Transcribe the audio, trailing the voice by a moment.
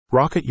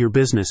Rocket your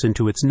business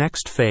into its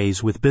next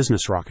phase with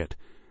Business Rocket.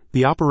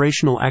 The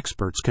operational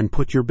experts can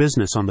put your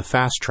business on the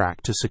fast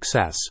track to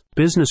success.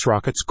 Business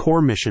Rocket's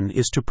core mission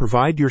is to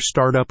provide your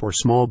startup or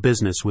small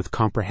business with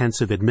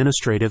comprehensive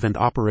administrative and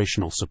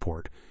operational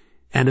support,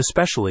 and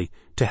especially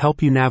to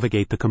help you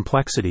navigate the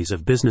complexities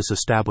of business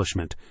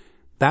establishment.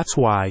 That's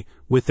why,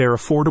 with their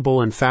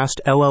affordable and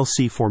fast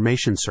LLC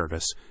formation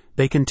service,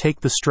 they can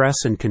take the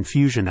stress and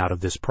confusion out of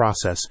this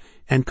process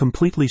and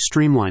completely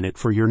streamline it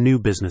for your new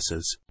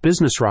businesses.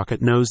 Business Rocket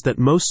knows that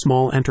most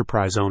small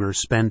enterprise owners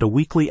spend a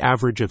weekly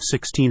average of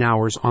 16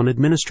 hours on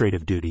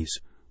administrative duties,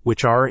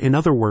 which are, in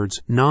other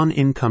words,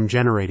 non-income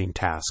generating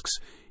tasks.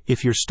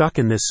 If you're stuck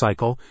in this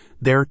cycle,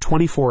 their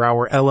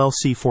 24-hour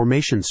LLC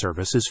formation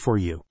service is for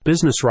you.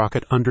 Business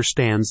Rocket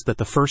understands that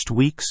the first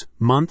weeks,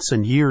 months,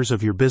 and years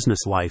of your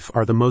business life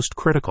are the most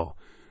critical,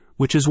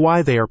 which is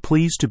why they are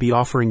pleased to be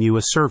offering you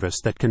a service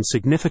that can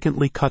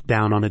significantly cut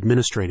down on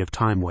administrative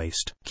time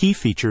waste. Key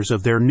features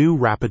of their new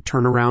Rapid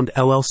Turnaround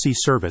LLC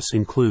service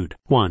include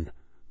 1.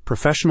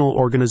 Professional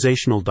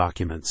organizational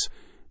documents.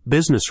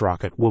 Business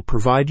Rocket will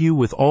provide you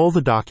with all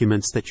the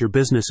documents that your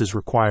business is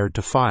required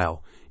to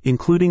file,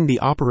 including the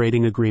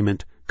operating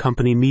agreement,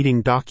 company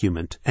meeting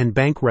document, and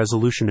bank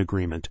resolution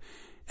agreement,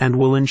 and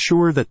will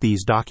ensure that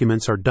these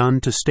documents are done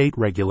to state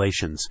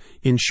regulations,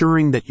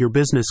 ensuring that your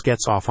business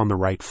gets off on the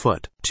right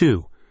foot.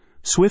 2.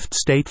 Swift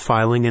state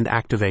filing and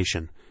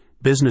activation.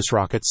 Business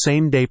Rocket's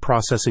same-day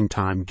processing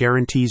time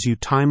guarantees you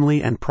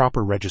timely and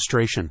proper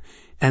registration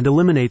and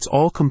eliminates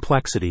all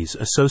complexities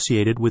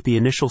associated with the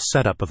initial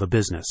setup of a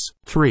business.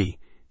 3.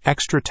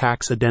 Extra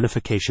tax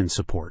identification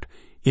support.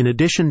 In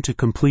addition to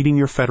completing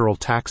your federal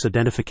tax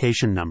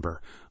identification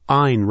number,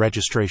 EIN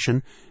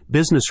registration,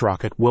 Business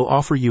Rocket will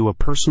offer you a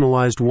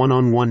personalized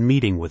one-on-one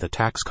meeting with a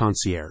tax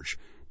concierge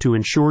to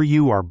ensure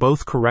you are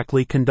both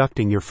correctly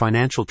conducting your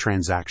financial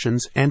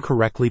transactions and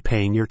correctly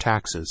paying your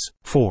taxes.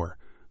 4.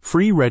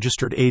 Free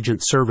registered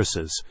agent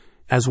services.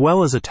 As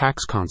well as a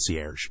tax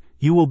concierge,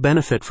 you will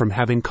benefit from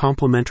having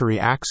complimentary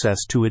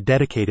access to a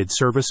dedicated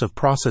service of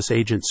process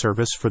agent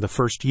service for the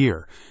first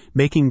year,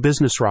 making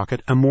Business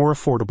Rocket a more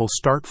affordable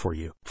start for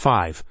you.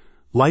 5.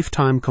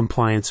 Lifetime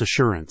compliance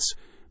assurance.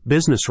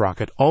 Business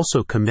Rocket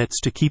also commits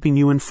to keeping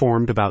you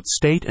informed about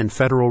state and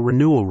federal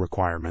renewal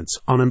requirements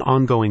on an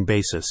ongoing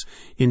basis,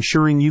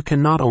 ensuring you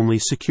can not only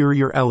secure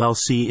your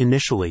LLC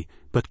initially,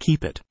 but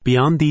keep it.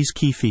 Beyond these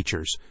key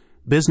features,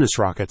 Business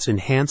Rocket's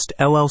enhanced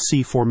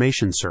LLC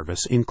formation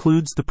service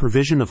includes the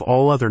provision of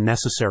all other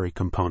necessary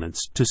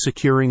components to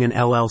securing an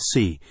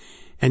LLC,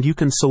 and you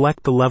can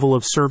select the level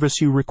of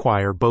service you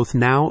require both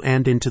now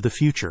and into the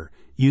future,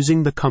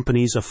 using the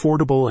company's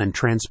affordable and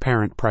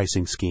transparent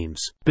pricing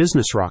schemes.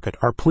 Business Rocket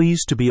are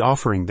pleased to be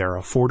offering their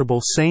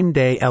affordable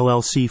same-day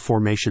LLC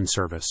formation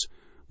service,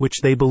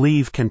 which they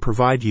believe can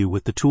provide you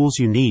with the tools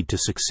you need to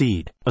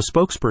succeed. A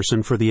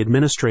spokesperson for the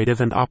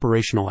administrative and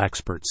operational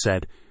expert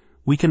said,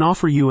 "We can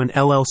offer you an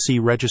LLC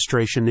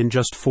registration in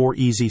just 4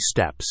 easy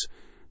steps."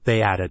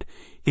 They added,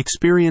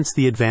 "Experience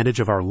the advantage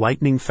of our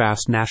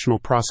lightning-fast national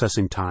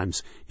processing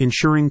times,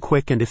 ensuring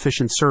quick and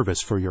efficient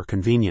service for your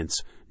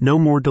convenience. No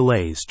more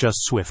delays,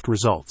 just swift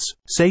results.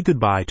 Say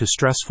goodbye to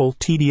stressful,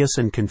 tedious,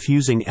 and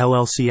confusing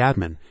LLC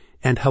admin,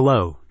 and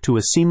hello to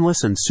a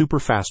seamless and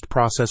super-fast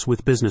process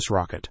with Business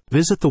Rocket."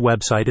 Visit the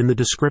website in the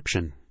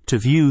description to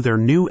view their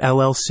new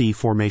LLC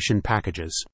formation packages.